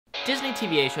Disney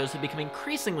TVA shows have become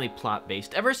increasingly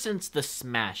plot-based ever since the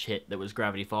smash hit that was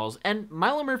Gravity Falls, and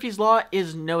Milo Murphy's Law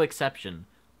is no exception.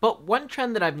 But one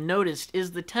trend that I've noticed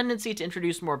is the tendency to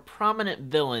introduce more prominent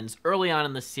villains early on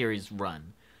in the series'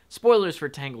 run. Spoilers for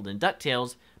Tangled and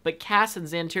DuckTales, but Cass and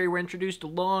Xantiri were introduced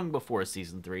long before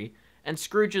Season 3, and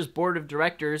Scrooge's board of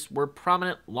directors were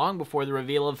prominent long before the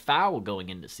reveal of Fowl going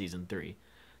into Season 3.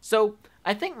 So,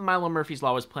 I think Milo Murphy's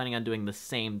Law was planning on doing the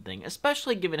same thing,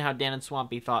 especially given how Dan and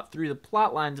Swampy thought through the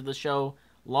plot lines of the show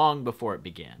long before it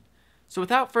began. So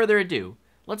without further ado,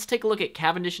 let's take a look at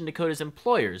Cavendish and Dakota's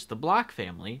employers, the Block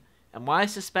family, and why I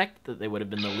suspect that they would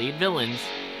have been the lead villains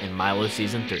in Milo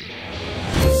Season 3.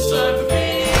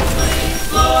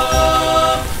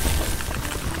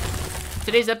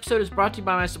 Today's episode is brought to you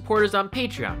by my supporters on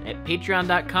Patreon at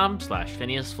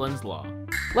patreon.com/PhineasFlynn'sLaw.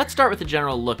 Let's start with a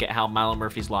general look at how Milo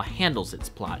Murphy's Law handles its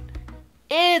plot.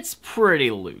 It's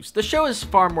pretty loose. The show is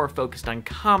far more focused on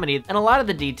comedy, and a lot of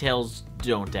the details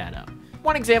don't add up.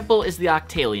 One example is the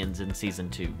Octalians in Season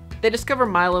 2. They discover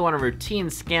Milo on a routine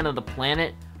scan of the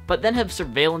planet, but then have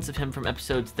surveillance of him from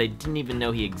episodes they didn't even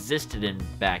know he existed in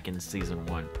back in Season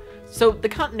 1. So the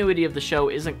continuity of the show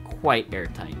isn't quite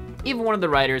airtight. Even one of the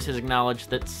writers has acknowledged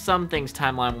that some things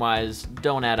timeline-wise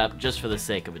don't add up just for the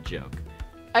sake of a joke.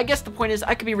 I guess the point is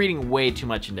I could be reading way too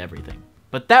much into everything,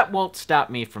 but that won't stop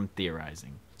me from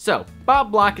theorizing. So, Bob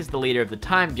Block is the leader of the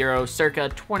Time Bureau circa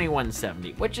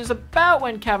 2170, which is about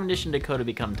when Cavendish and Dakota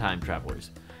become time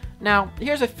travelers. Now,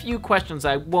 here's a few questions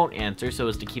I won't answer so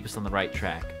as to keep us on the right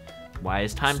track. Why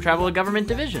is time travel a government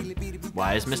division?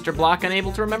 Why is Mr. Block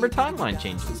unable to remember timeline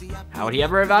changes? How would he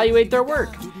ever evaluate their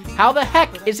work? How the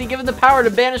heck is he given the power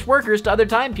to banish workers to other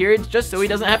time periods just so he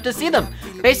doesn't have to see them?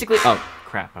 Basically, oh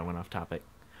crap, I went off topic.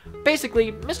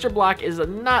 Basically, Mr. Block is a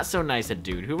not-so-nice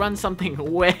dude who runs something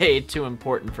way too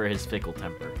important for his fickle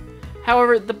temper.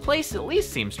 However, the place at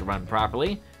least seems to run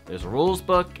properly. There's a rules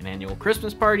book, an annual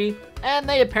Christmas party, and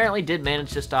they apparently did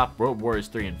manage to stop World Wars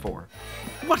 3 and 4.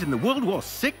 What, in the World War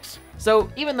VI?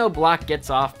 So, even though Block gets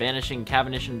off banishing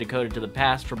Cavendish and Dakota to the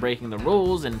past for breaking the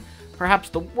rules and perhaps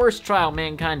the worst trial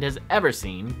mankind has ever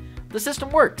seen, the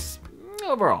system works,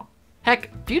 overall.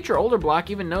 Heck, future older Block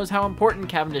even knows how important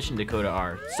Cavendish and Dakota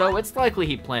are, so it's likely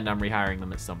he planned on rehiring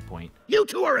them at some point. You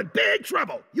two are in big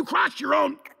trouble! You crossed your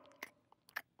own...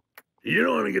 You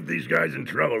don't want to get these guys in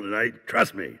trouble tonight,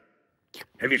 trust me.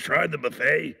 Have you tried the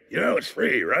buffet? You know it's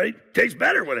free, right? Tastes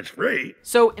better when it's free.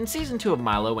 So, in Season 2 of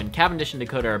Milo, when Cavendish and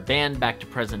Dakota are banned back to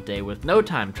present day with no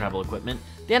time travel equipment,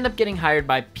 they end up getting hired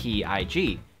by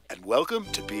P.I.G. And welcome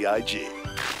to P.I.G.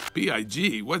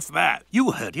 P.I.G., what's that?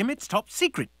 You heard him, it's top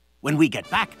secret. When we get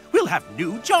back, we'll have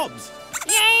new jobs.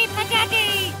 Yay,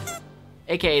 patati!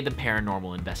 AKA the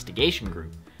Paranormal Investigation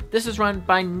Group. This is run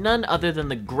by none other than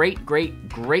the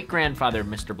great-great-great-grandfather of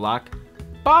Mr. Block,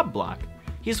 Bob Block.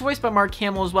 He's voiced by Mark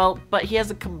Hamill as well, but he has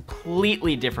a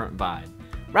completely different vibe.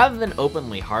 Rather than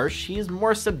openly harsh, he is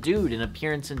more subdued in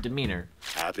appearance and demeanor.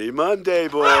 Happy Monday,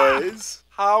 boys.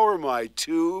 How are my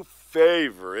two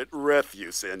favorite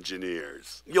refuse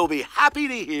engineers? You'll be happy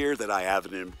to hear that I have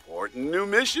an important new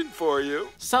mission for you.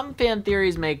 Some fan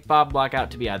theories make Bob Block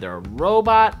out to be either a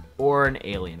robot or an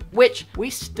alien, which we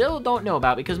still don't know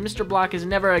about because Mr. Block has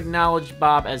never acknowledged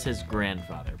Bob as his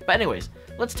grandfather. But anyways,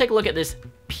 let's take a look at this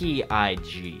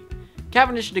P.I.G.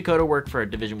 Cavendish and Dakota work for a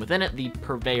division within it, the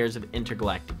Purveyors of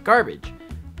Intergalactic Garbage.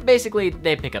 Basically,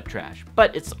 they pick up trash,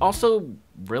 but it's also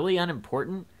really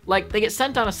unimportant. Like, they get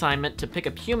sent on assignment to pick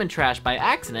up human trash by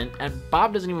accident, and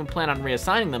Bob doesn't even plan on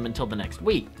reassigning them until the next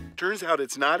week. Turns out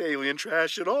it's not alien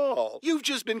trash at all. You've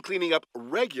just been cleaning up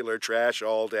regular trash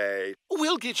all day.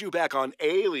 We'll get you back on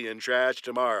alien trash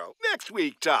tomorrow. Next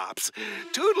week, tops.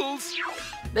 Toodles!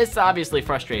 This obviously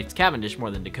frustrates Cavendish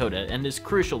more than Dakota, and is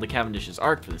crucial to Cavendish's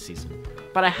arc for the season.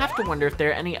 But I have to wonder if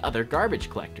there are any other garbage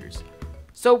collectors.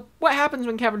 So, what happens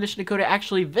when Cavendish and Dakota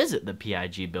actually visit the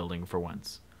P.I.G. building for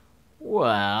once?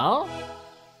 Well...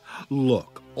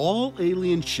 Look, all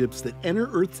alien ships that enter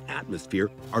Earth's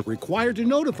atmosphere are required to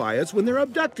notify us when they're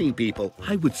abducting people.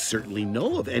 I would certainly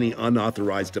know of any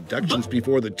unauthorized abductions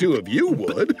before the two of you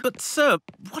would. But, sir,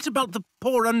 what about the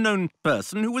poor unknown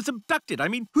person who was abducted? I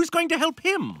mean, who's going to help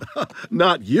him?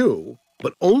 Not you,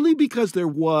 but only because there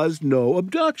was no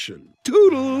abduction.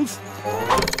 Toodles!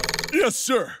 Yes,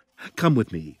 sir. Come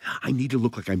with me. I need to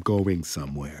look like I'm going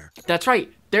somewhere. That's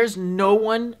right. There's no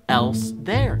one else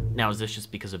there. Now, is this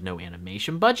just because of no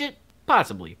animation budget?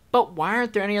 Possibly. But why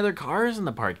aren't there any other cars in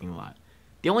the parking lot?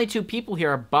 The only two people here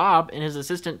are Bob and his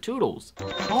assistant Toodles.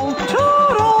 Oh,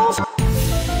 Toodles!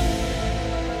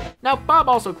 Now, Bob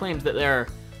also claims that there are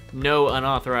no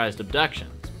unauthorized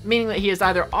abductions. meaning that he has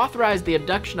either authorized the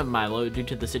abduction of Milo due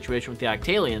to the situation with the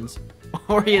Octalians,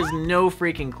 or he has no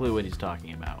freaking clue what he's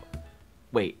talking about.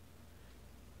 Wait,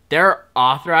 there are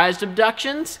authorized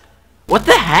abductions? What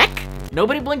the heck?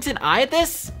 Nobody blinks an eye at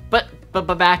this? But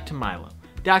back to Milo.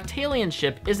 The Octalian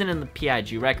ship isn't in the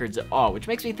P.I.G records at all, which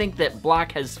makes me think that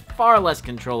Block has far less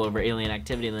control over alien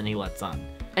activity than he lets on.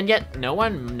 And yet, no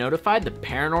one notified the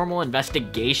Paranormal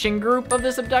Investigation Group of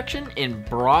this abduction in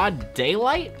broad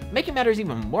daylight? Making matters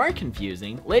even more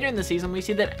confusing, later in the season we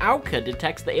see that Auka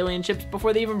detects the alien ships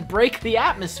before they even break the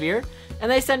atmosphere,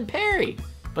 and they send Perry.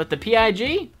 But the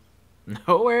P.I.G?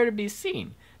 Nowhere to be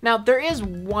seen. Now, there is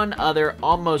one other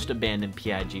almost abandoned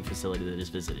P.I.G facility that is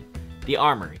visited. The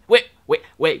ARMORY. Wait,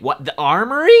 what? The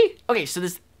ARMORY? Okay, so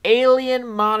this alien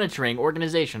monitoring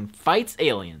organization fights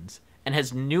aliens and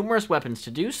has numerous weapons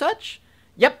to do such?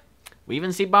 Yep, we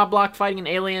even see Bob Block fighting an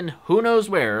alien who knows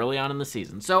where early on in the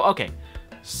season. So, okay,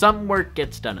 some work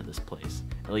gets done at this place.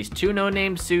 At least 2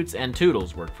 no-name suits and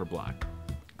Toodles work for Block.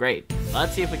 Great,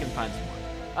 let's see if we can find some more.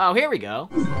 Oh, here we go.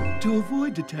 To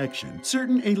avoid detection,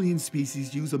 certain alien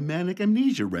species use a manic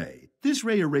amnesia ray. This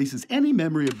ray erases any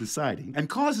memory of the sighting and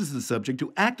causes the subject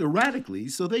to act erratically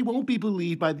so they won't be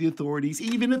believed by the authorities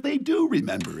even if they do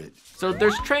remember it. So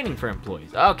there's training for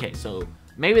employees. Okay, so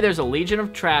maybe there's a legion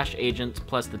of trash agents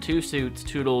plus the 2 suits,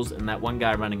 Toodles, and that one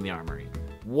guy running the ARMORY.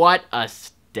 What a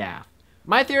staff.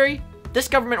 My theory? This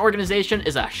government organization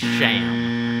is a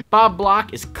sham. Bob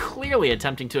Block is clearly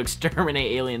attempting to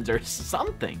exterminate aliens or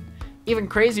something. Even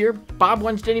crazier, Bob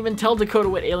once didn't even tell Dakota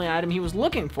what alien item he was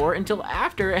looking for until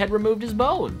after it had removed his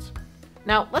bones.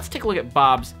 Now, let's take a look at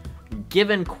Bob's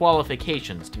given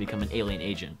qualifications to become an alien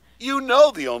agent. You know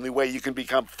the only way you can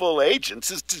become full agents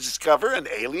is to discover an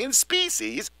alien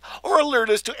species or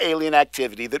alert us to alien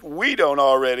activity that we don't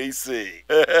already see.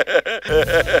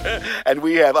 And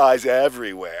we have eyes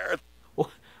everywhere.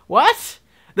 What?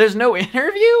 There's no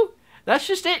interview? That's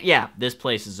just it? Yeah, this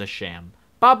place is a sham.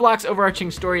 Bob Block's overarching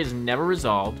story is never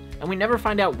resolved, and we never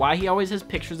find out why he always has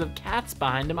pictures of cats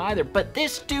behind him either, but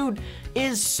this dude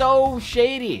is so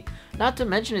shady. Not to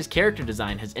mention his character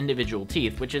design has individual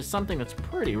teeth, which is something that's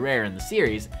pretty rare in the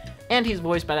series, and he's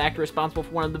voiced by the actor responsible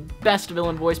for one of the best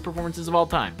villain voice performances of all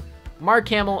time, Mark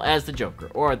Hamill as the Joker,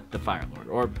 or the Fire Lord,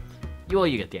 or, well,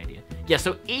 you get the idea. Yeah,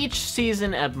 so each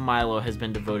season of Milo has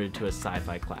been devoted to a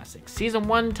sci-fi classic. Season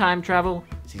 1, time travel.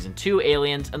 Season 2,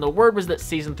 aliens. And the word was that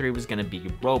Season 3 was going to be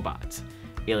robots.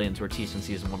 Aliens were teased in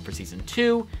Season 1 for Season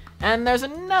 2. And there's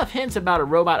enough hints about a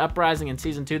robot uprising in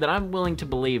Season 2 that I'm willing to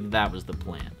believe that was the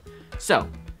plan. So,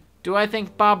 do I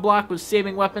think Bob Block was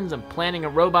saving weapons and planning a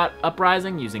robot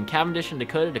uprising using Cavendish and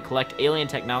Dakota to collect alien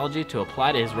technology to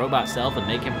apply to his robot self and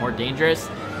make him more dangerous?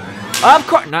 Of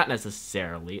course, not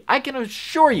necessarily. I can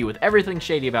assure you with everything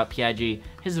shady about P.I.G,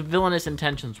 his villainous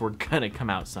intentions were gonna come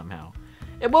out somehow.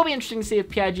 It will be interesting to see if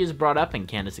P.I.G is brought up in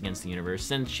Candace Against the Universe,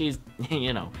 since she's,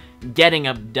 you know, getting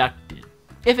abducted.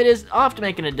 If it is, I'll have to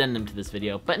make an addendum to this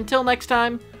video, but until next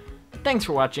time, thanks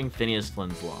for watching Phineas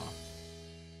Flynn's Law.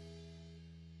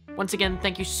 Once again,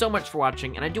 thank you so much for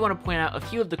watching, and I do want to point out a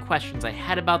few of the questions I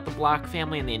had about the Block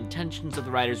family and the intentions of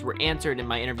the writers were answered in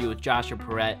my interview with Josh or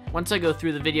Perrette. Once I go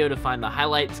through the video to find the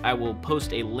highlights, I will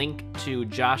post a link to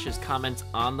Josh's comments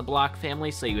on the Block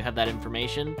family so you have that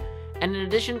information. And in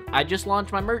addition, I just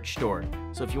launched my merch store,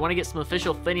 so if you want to get some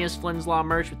official Phineas Flynn's Law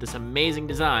merch with this amazing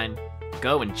design,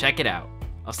 go and check it out.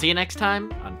 I'll see you next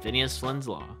time on Phineas Flynn's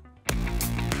Law.